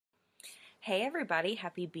Hey everybody,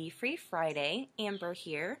 happy Be Free Friday. Amber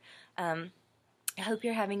here. I hope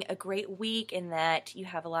you're having a great week and that you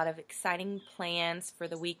have a lot of exciting plans for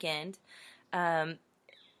the weekend. Um,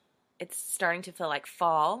 it's starting to feel like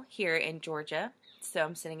fall here in Georgia, so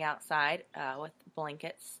I'm sitting outside with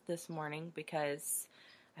blankets this morning because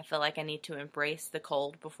I feel like I need to embrace the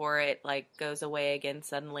cold before it goes away again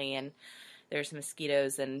suddenly and there's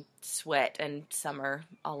mosquitoes and sweat and summer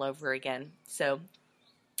all over again. So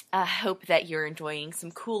I hope that you're enjoying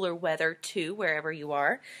some cooler weather too, wherever you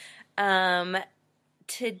are. Um,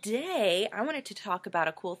 Today, I wanted to talk about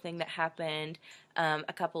a cool thing that happened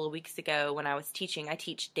a couple of weeks ago when I was teaching. I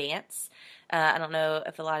teach dance. I don't know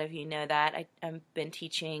if a lot of you know that. I've been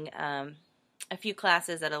teaching a few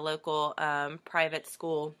classes at a local private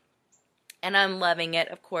school, and I'm loving it,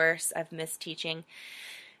 of course. I've missed teaching.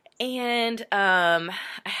 And I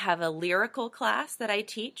have a lyrical class that I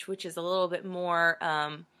teach, which is a little bit more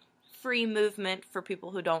free movement for people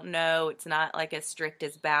who don't know. It's not like as strict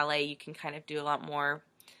as ballet. You can kind of do a lot more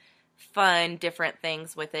fun, different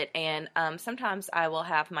things with it. And sometimes I will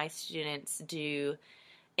have my students do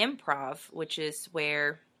improv, which is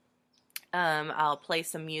where I'll play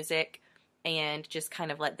some music and just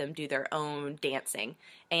kind of let them do their own dancing.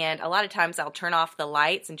 And a lot of times I'll turn off the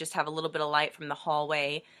lights and just have a little bit of light from the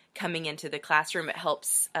hallway coming into the classroom. It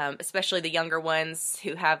helps, especially the younger ones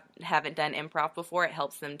who haven't done improv before. It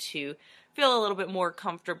helps them to feel a little bit more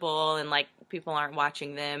comfortable and like people aren't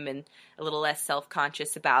watching them and a little less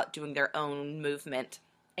self-conscious about doing their own movement.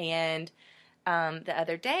 And the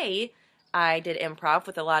other day, I did improv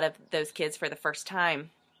with a lot of those kids for the first time.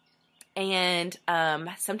 And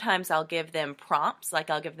sometimes I'll give them prompts, like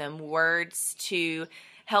I'll give them words to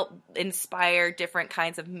help inspire different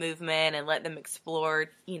kinds of movement and let them explore,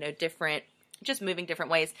 different, just moving different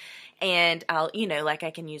ways. And I'll, like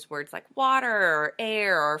I can use words like water or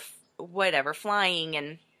air or whatever,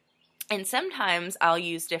 flying. And sometimes I'll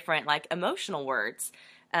use different like emotional words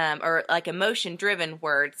or like emotion-driven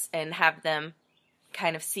words and have them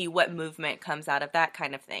kind of see what movement comes out of that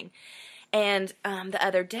kind of thing. And the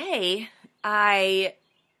other day, I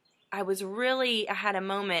had a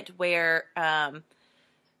moment where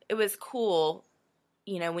it was cool,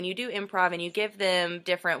 when you do improv and you give them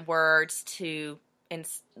different words to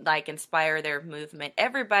inspire their movement.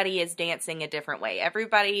 Everybody is dancing a different way.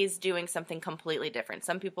 Everybody is doing something completely different.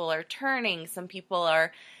 Some people are turning. Some people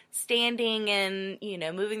are standing and,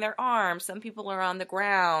 moving their arms. Some people are on the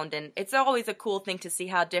ground. And it's always a cool thing to see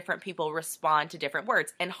how different people respond to different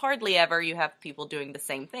words. And hardly ever you have people doing the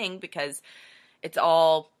same thing because it's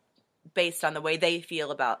all based on the way they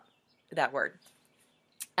feel about that word.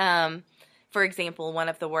 For example, one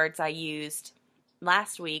of the words I used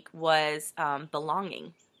last week was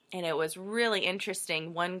belonging. And it was really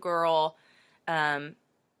interesting. One girl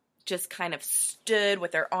just kind of stood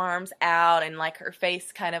with her arms out and like her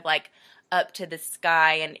face kind of like up to the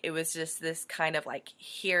sky. And it was just this kind of like,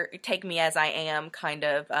 here, take me as I am kind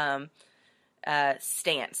of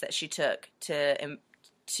stance that she took to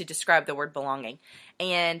describe the word belonging.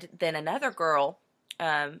 And then another girl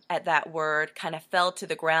at that word kind of fell to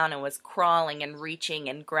the ground and was crawling and reaching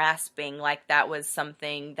and grasping like that was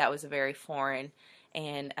something that was very foreign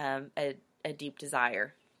and a deep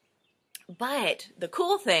desire. But the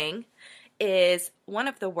cool thing is one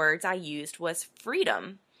of the words I used was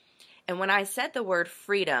freedom. And when I said the word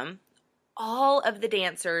freedom, all of the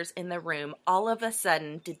dancers in the room all of a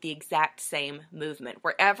sudden did the exact same movement.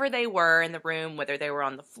 Wherever they were in the room, whether they were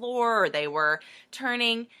on the floor or they were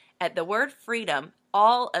turning, at the word freedom,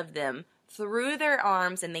 all of them threw their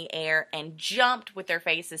arms in the air and jumped with their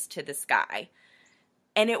faces to the sky.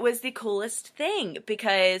 And it was the coolest thing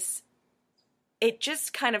because it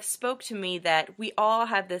just kind of spoke to me that we all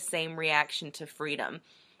have the same reaction to freedom.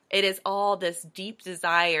 It is all this deep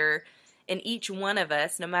desire in each one of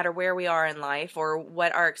us, no matter where we are in life or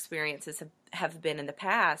what our experiences have been in the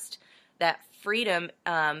past, that freedom,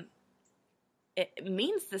 it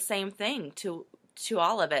means the same thing to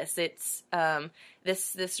all of us. It's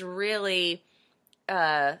this really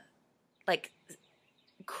like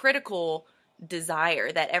critical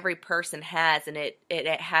desire that every person has, and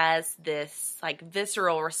it has this like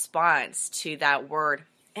visceral response to that word.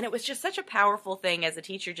 And it was just such a powerful thing as a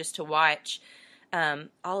teacher just to watch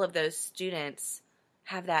all of those students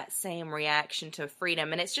have that same reaction to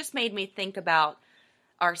freedom. And it's just made me think about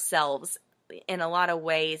ourselves in a lot of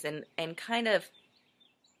ways and kind of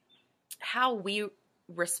how we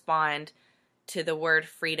respond to the word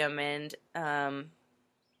freedom and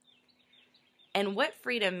what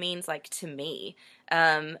freedom means like to me.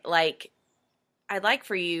 Like I'd like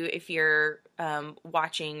for you, if you're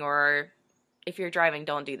watching or if you're driving,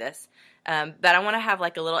 don't do this. But I want to have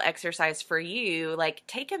like a little exercise for you. Like,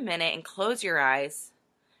 take a minute and close your eyes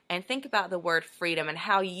and think about the word freedom and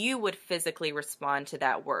how you would physically respond to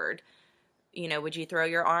that word. You know, would you throw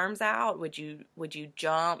your arms out? Would you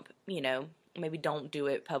jump? You know, maybe don't do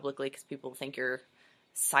it publicly because people think you're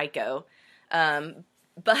psycho.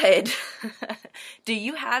 But do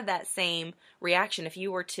you have that same reaction if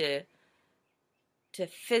you were to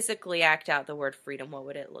physically act out the word freedom? What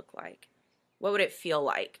would it look like? What would it feel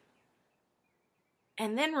like?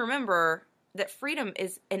 And then remember that freedom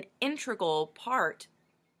is an integral part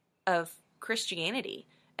of Christianity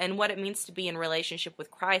and what it means to be in relationship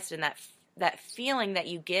with Christ, and that feeling that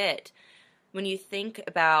you get when you think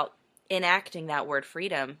about enacting that word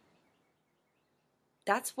freedom.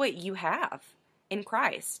 That's what you have in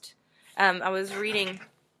Christ. I was reading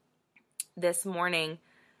this morning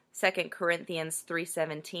 2 Corinthians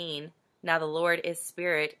 3:17. Now the Lord is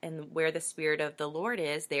spirit, and where the spirit of the Lord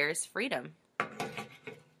is, there is freedom.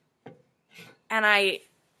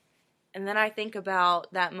 And then I think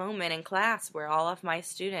about that moment in class where all of my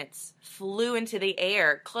students flew into the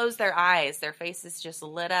air, closed their eyes, their faces just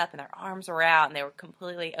lit up, and their arms were out, and they were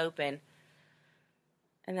completely open.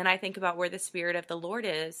 And then I think about where the spirit of the Lord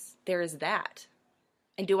is, there is that.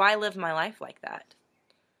 And do I live my life like that?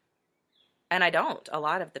 And I don't a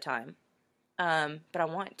lot of the time, but I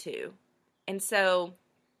want to. And so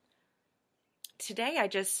today I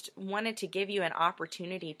just wanted to give you an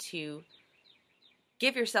opportunity to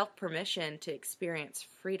give yourself permission to experience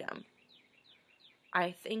freedom.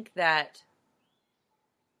 I think that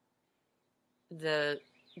the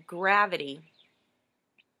gravity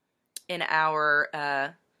in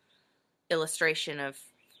our illustration of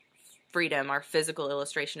freedom, our physical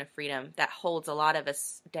illustration of freedom, that holds a lot of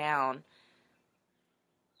us down,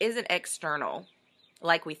 isn't external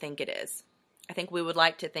like we think it is. I think we would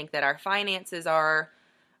like to think that our finances are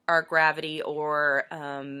our gravity, or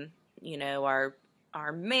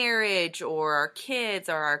our marriage or our kids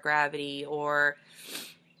are our gravity, or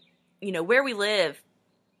where we live.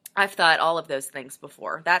 I've thought all of those things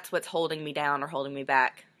before. That's what's holding me down or holding me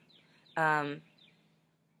back. But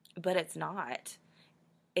it's not.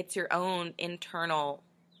 It's your own internal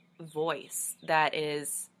voice that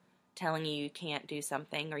is telling you can't do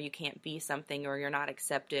something, or you can't be something, or you're not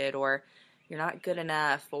accepted, or you're not good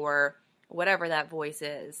enough, or whatever that voice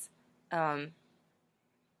is.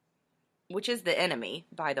 Which is the enemy,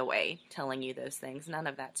 by the way, telling you those things. None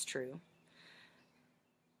of that's true.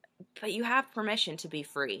 But you have permission to be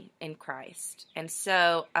free in Christ. And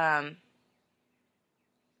so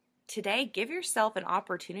today, give yourself an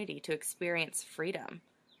opportunity to experience freedom.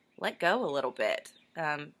 Let go a little bit.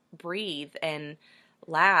 Breathe and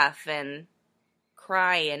laugh and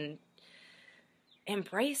cry and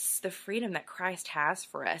embrace the freedom that Christ has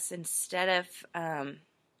for us, instead of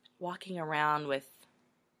walking around with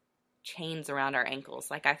chains around our ankles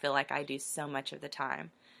like I feel like I do so much of the time.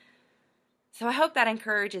 So I hope that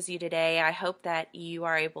encourages you today. I hope that you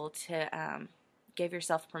are able to give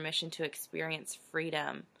yourself permission to experience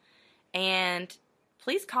freedom. And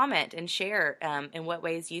please comment and share in what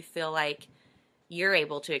ways you feel like you're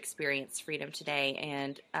able to experience freedom today.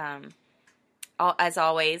 And as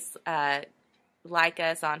always, like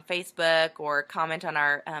us on Facebook, or comment on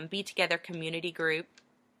our Be Together community group,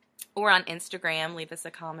 or on Instagram. Leave us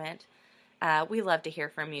a comment. We love to hear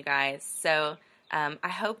from you guys. So I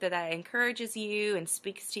hope that encourages you and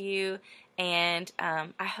speaks to you. And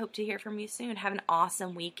I hope to hear from you soon. Have an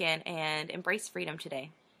awesome weekend and embrace freedom today.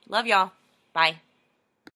 Love y'all. Bye.